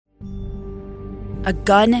a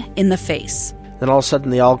gun in the face. Then all of a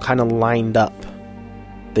sudden they all kind of lined up.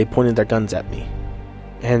 They pointed their guns at me.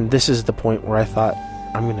 And this is the point where I thought,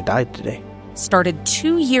 I'm going to die today. Started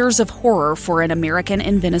 2 years of horror for an American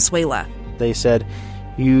in Venezuela. They said,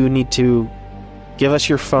 you need to give us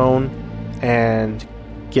your phone and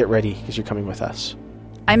get ready because you're coming with us.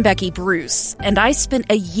 I'm Becky Bruce, and I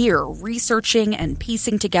spent a year researching and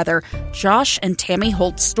piecing together Josh and Tammy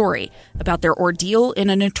Holt's story about their ordeal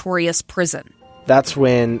in a notorious prison. That's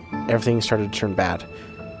when everything started to turn bad.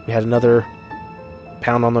 We had another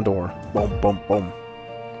pound on the door. Boom, boom, boom.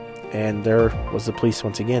 And there was the police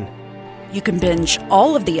once again. You can binge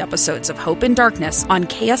all of the episodes of Hope in Darkness on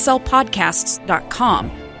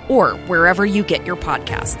KSLpodcasts.com or wherever you get your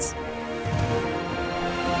podcasts.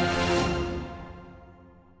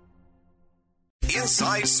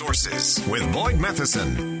 Inside Sources with Boyd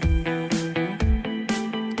Matheson.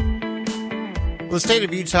 Well, the state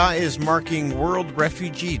of Utah is marking World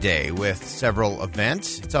Refugee Day with several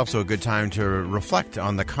events. It's also a good time to reflect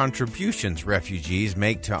on the contributions refugees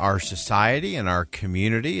make to our society and our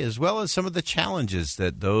community, as well as some of the challenges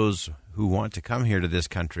that those who want to come here to this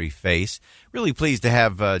country face. Really pleased to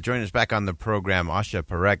have join us back on the program Asha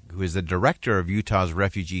Parekh, who is the director of Utah's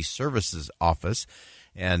Refugee Services Office.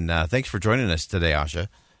 And thanks for joining us today, Asha.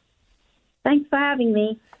 Thanks for having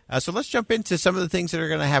me. So let's jump into some of the things that are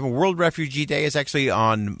going to happen. World Refugee Day is actually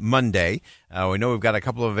on Monday. We know we've got a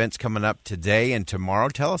couple of events coming up today and tomorrow.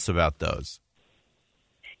 Tell us about those.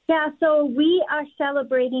 Yeah, so we are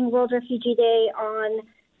celebrating World Refugee Day on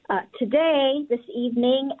today, this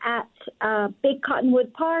evening, at Big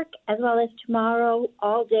Cottonwood Park, as well as tomorrow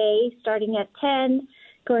all day, starting at 10,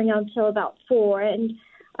 going on until about 4. And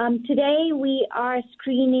today we are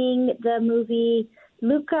screening the movie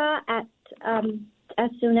Luca at as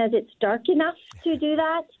soon as it's dark enough to do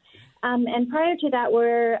that. And prior to that,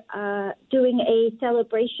 we're doing a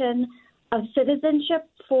celebration of citizenship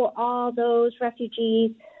for all those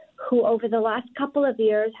refugees who over the last couple of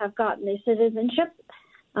years have gotten their citizenship.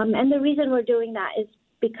 And the reason we're doing that is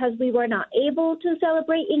because we were not able to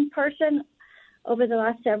celebrate in person over the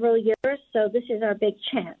last several years. So this is our big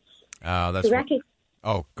chance.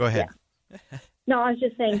 Oh, go ahead. Yeah. No, I was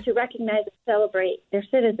just saying to recognize and celebrate their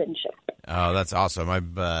citizenship. Oh, that's awesome.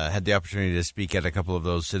 I've had the opportunity to speak at a couple of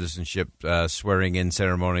those citizenship swearing-in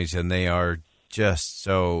ceremonies, and they are just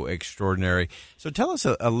so extraordinary. So tell us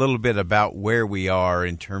a little bit about where we are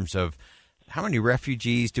in terms of how many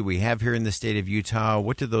refugees do we have here in the state of Utah?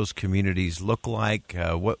 What do those communities look like?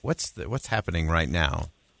 What's happening right now?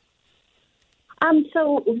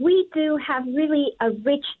 So we do have really a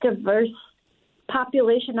rich, diverse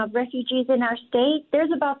population of refugees in our state.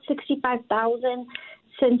 There's about 65,000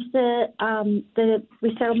 since the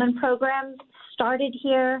resettlement program started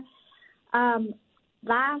here.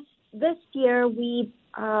 This year we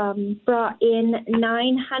brought in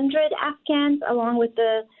 900 Afghans along with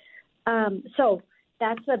so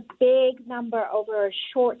that's a big number over a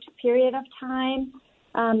short period of time,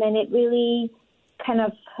 and it really kind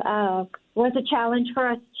of was a challenge for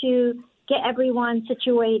us to get everyone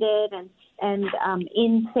situated and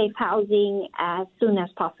in safe housing as soon as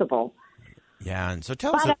possible. Yeah, and so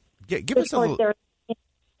tell us, give us a little.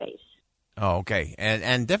 Oh, okay,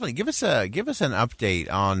 and definitely give us an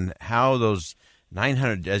update on how those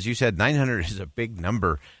 900, as you said, 900 is a big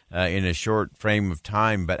number in a short frame of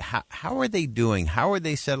time. But how are they doing? How are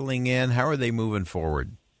they settling in? How are they moving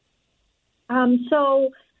forward? So,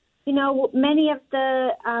 many of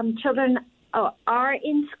the children are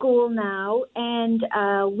in school now, and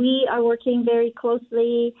we are working very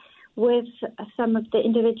closely with some of the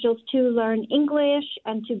individuals to learn English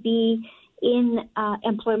and to be in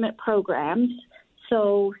employment programs.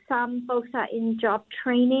 So some folks are in job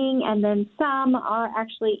training, and then some are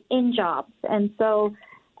actually in jobs. And so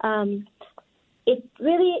it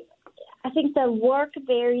really, I think the work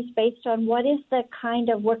varies based on what is the kind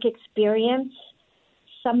of work experience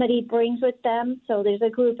somebody brings with them. So there's a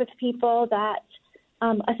group of people that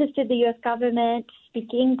assisted the U.S. government,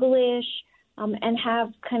 speak English, and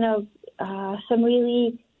have kind of some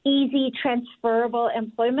really easy transferable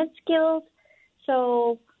employment skills.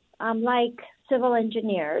 So like civil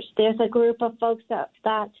engineers, there's a group of folks that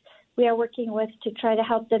we are working with to try to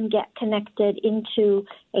help them get connected into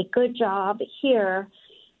a good job here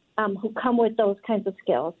who come with those kinds of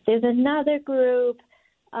skills. There's another group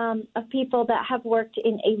of people that have worked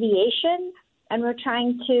in aviation, and we're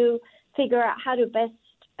trying to figure out how to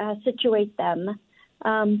best situate them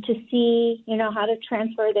to see, how to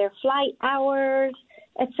transfer their flight hours,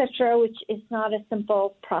 etc., which is not a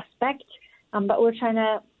simple prospect, but we're trying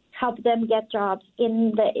to help them get jobs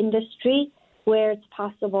in the industry where it's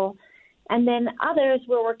possible. And then others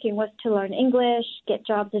we're working with to learn English, get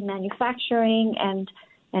jobs in manufacturing, and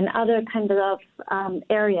other kinds of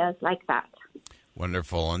areas like that.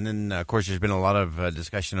 Wonderful. And then, of course, there's been a lot of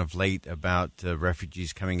discussion of late about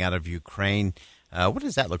refugees coming out of Ukraine. What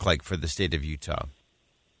does that look like for the state of Utah?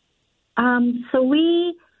 So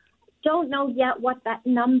we don't know yet what that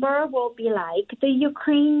number will be like. The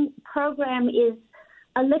Ukraine program is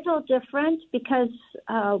a little different because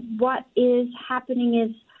what is happening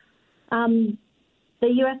is the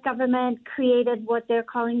U.S. government created what they're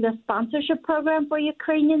calling the sponsorship program for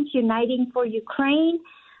Ukrainians, Uniting for Ukraine.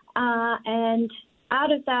 And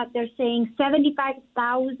out of that, they're saying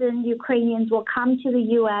 75,000 Ukrainians will come to the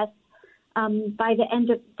U.S. By the end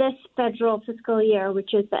of this federal fiscal year,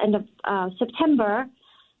 which is the end of September.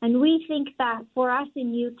 And we think that for us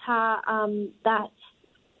in Utah, that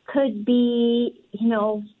could be,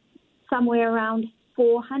 somewhere around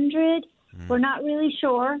 400. We're not really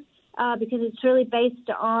sure because it's really based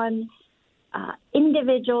on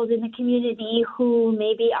individuals in the community who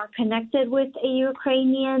maybe are connected with a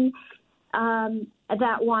Ukrainian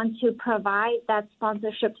that want to provide that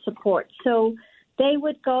sponsorship support. So they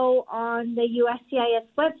would go on the USCIS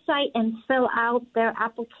website and fill out their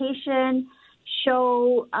application,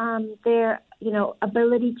 show their,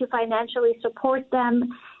 ability to financially support them,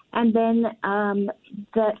 and then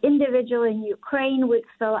the individual in Ukraine would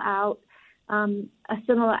fill out a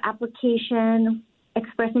similar application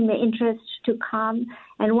expressing the interest to come.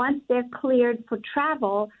 And once they're cleared for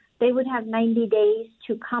travel, they would have 90 days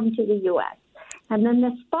to come to the U.S. And then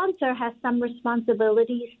the sponsor has some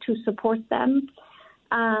responsibilities to support them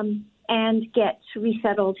and get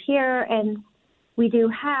resettled here. And we do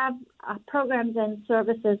have programs and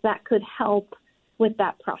services that could help with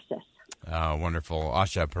that process. Wonderful.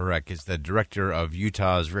 Asha Parekh is the director of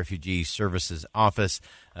Utah's Refugee Services Office.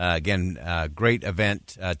 Again, great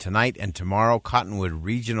event tonight and tomorrow, Cottonwood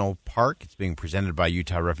Regional Park. It's being presented by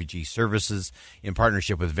Utah Refugee Services in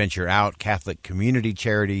partnership with Venture Out, Catholic Community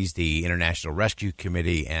Charities, the International Rescue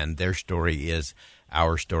Committee, and their story is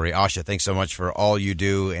our story. Asha, thanks so much for all you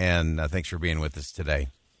do, and thanks for being with us today.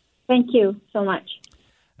 Thank you so much.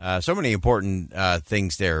 So many important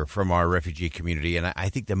things there from our refugee community, and I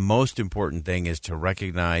think the most important thing is to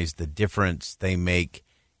recognize the difference they make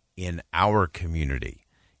in our community.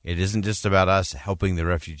 It isn't just about us helping the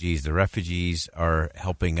refugees. The refugees are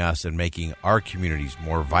helping us and making our communities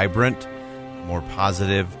more vibrant, more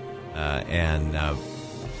positive, and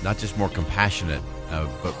not just more compassionate,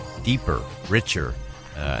 but deeper, richer,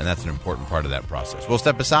 and that's an important part of that process. We'll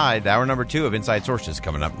step aside. Hour number 2 of Inside Sources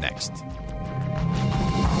coming up next.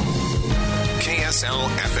 KSL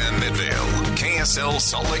FM Midvale, KSL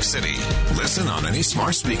Salt Lake City. Listen on any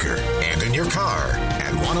smart speaker and in your car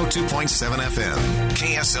at 102.7 FM.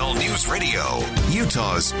 KSL News Radio,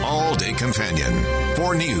 Utah's all-day companion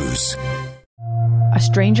for news. A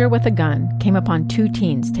stranger with a gun came upon 2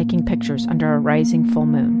 teens taking pictures under a rising full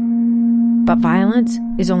moon. But violence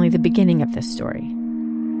is only the beginning of this story.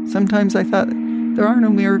 Sometimes I thought, there are no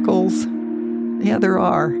miracles. Yeah, there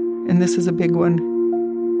are, and this is a big one.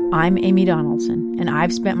 I'm Amy Donaldson, and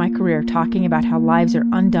I've spent my career talking about how lives are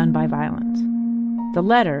undone by violence. The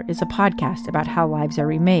Letter is a podcast about how lives are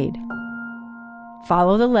remade.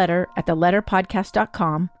 Follow The Letter at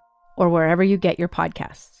theletterpodcast.com or wherever you get your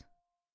podcasts.